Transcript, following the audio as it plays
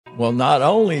Well, not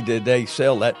only did they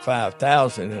sell that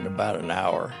 5,000 in about an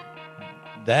hour,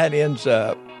 that ends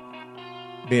up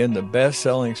being the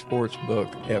best-selling sports book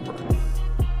ever.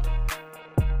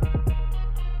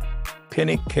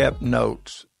 Penick kept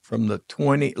notes from the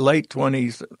late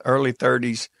 20s, early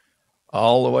 30s,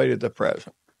 all the way to the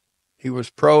present. He was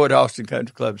pro at Austin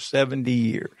Country Club 70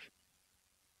 years.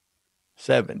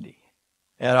 70.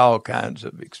 Had all kinds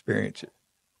of experiences.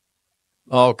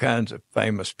 All kinds of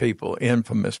famous people,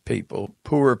 infamous people,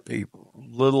 poor people,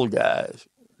 little guys,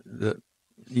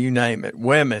 you name it,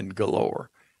 women galore.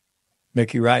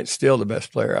 Mickey Wright's still the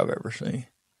best player I've ever seen.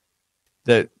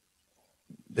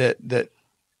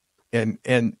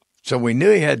 And so we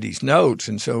knew he had these notes,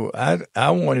 and so I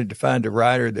wanted to find a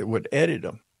writer that would edit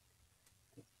them.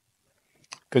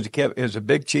 Because it was a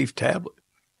big chief tablet.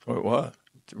 That's what it was.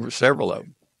 There were several of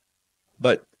them.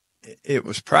 But it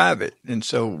was private, and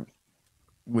so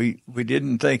we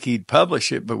didn't think he'd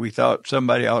publish it, but we thought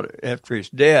somebody ought to, after his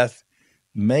death,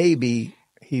 maybe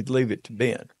he'd leave it to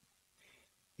Ben.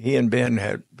 He and Ben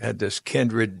had this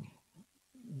kindred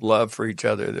love for each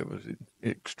other that was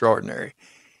extraordinary,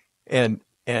 and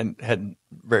had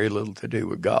very little to do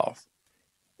with golf.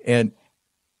 And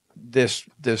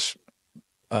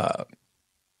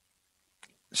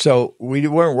so we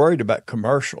weren't worried about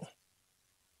commercial.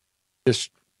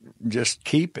 Just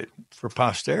keep it for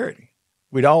posterity.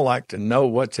 We'd all like to know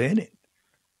what's in it,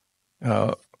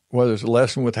 whether it's a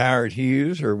lesson with Howard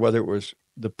Hughes or whether it was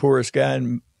the poorest guy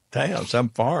in town, some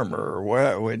farmer or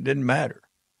whatever. It didn't matter.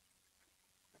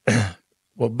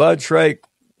 Well, Bud Shrake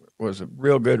was a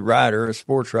real good writer, a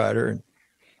sports writer, and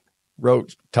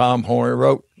wrote Tom Horner,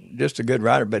 wrote just a good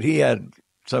writer, but he had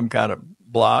some kind of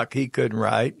block. He couldn't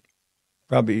write,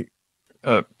 probably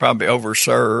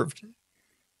overserved.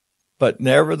 But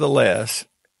nevertheless,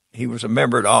 he was a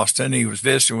member at Austin. He was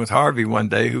visiting with Harvey one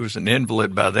day, who was an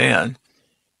invalid by then.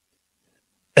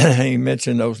 He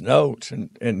mentioned those notes,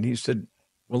 and he said,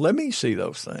 well, let me see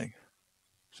those things.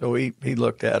 So he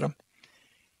looked at them.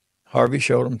 Harvey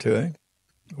showed them to him,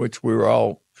 which we were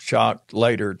all shocked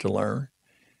later to learn.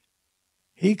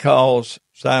 He calls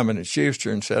Simon &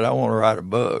 Schuster and said, I want to write a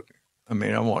book. I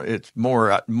mean, it's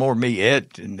more me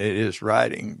editing than it is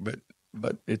writing,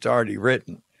 but it's already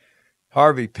written.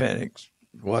 Harvey Penick,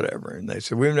 whatever. And they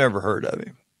said, we've never heard of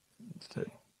him. I said,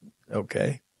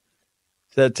 okay.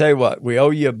 Said, I tell you what, we owe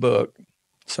you a book,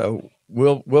 so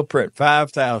we'll print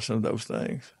 5,000 of those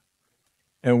things,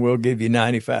 and we'll give you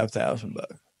 $95,000.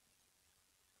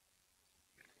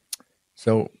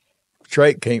 So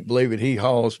Shrake can't believe it. He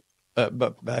hauls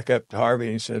back up to Harvey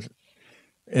and he says,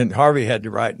 and Harvey had to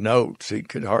write notes. He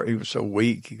was so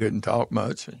weak he couldn't talk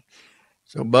much. And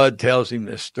so Bud tells him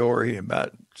this story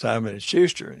about Simon &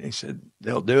 Schuster, and he said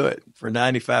they'll do it for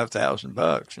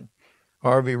 $95,000. And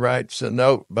Harvey writes a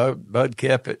note. Bud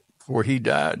kept it before he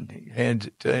died. And he hands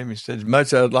it to him. He said, as much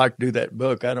as I'd like to do that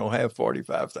book, I don't have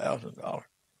 $45,000.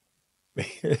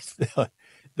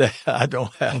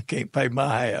 I can't pay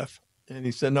my half. And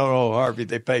he said, no, Harvey,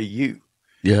 they pay you.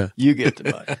 Yeah. You get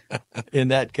the money. In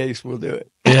that case, we'll do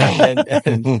it. Yeah.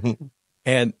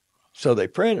 And so they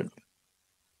printed them.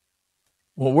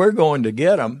 Well, we're going to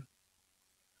get them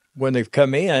when they've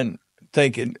come in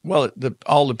thinking, well,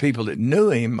 all the people that knew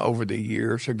him over the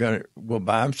years will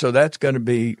buy them. So that's going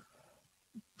to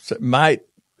might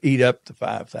eat up the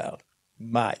 5,000.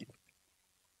 Might.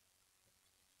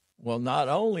 Well, not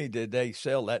only did they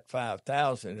sell that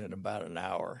 5,000 in about an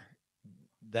hour,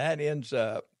 that ends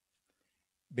up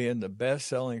being the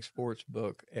best-selling sports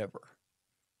book ever.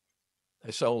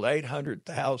 They sold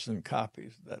 800,000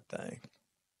 copies of that thing.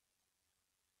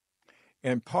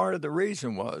 And part of the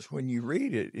reason was when you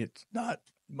read it, it's not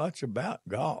much about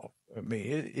golf. I mean,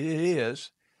 it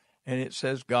is, and it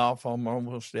says golf on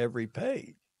almost every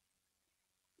page.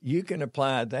 You can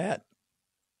apply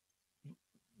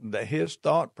his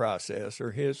thought process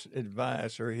or his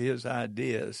advice or his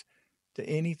ideas to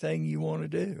anything you want to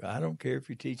do. I don't care if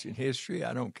you're teaching history.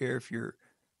 I don't care if you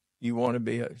want to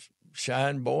be a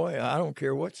shine boy. I don't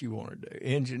care what you want to do.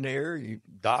 Engineer,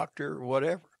 doctor,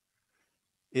 whatever.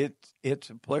 It's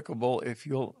applicable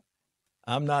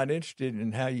I'm not interested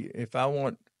in if I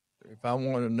want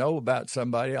to know about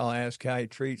somebody, I'll ask how he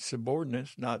treats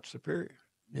subordinates, not superior.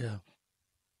 Yeah.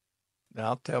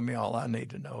 Now, tell me all I need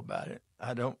to know about it.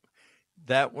 And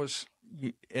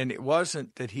it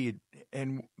wasn't that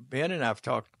and Ben and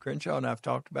Crenshaw and I've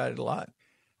talked about it a lot.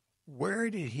 Where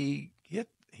did he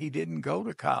didn't go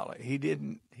to college.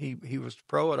 He was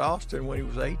pro at Austin when he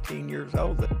was 18 years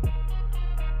old.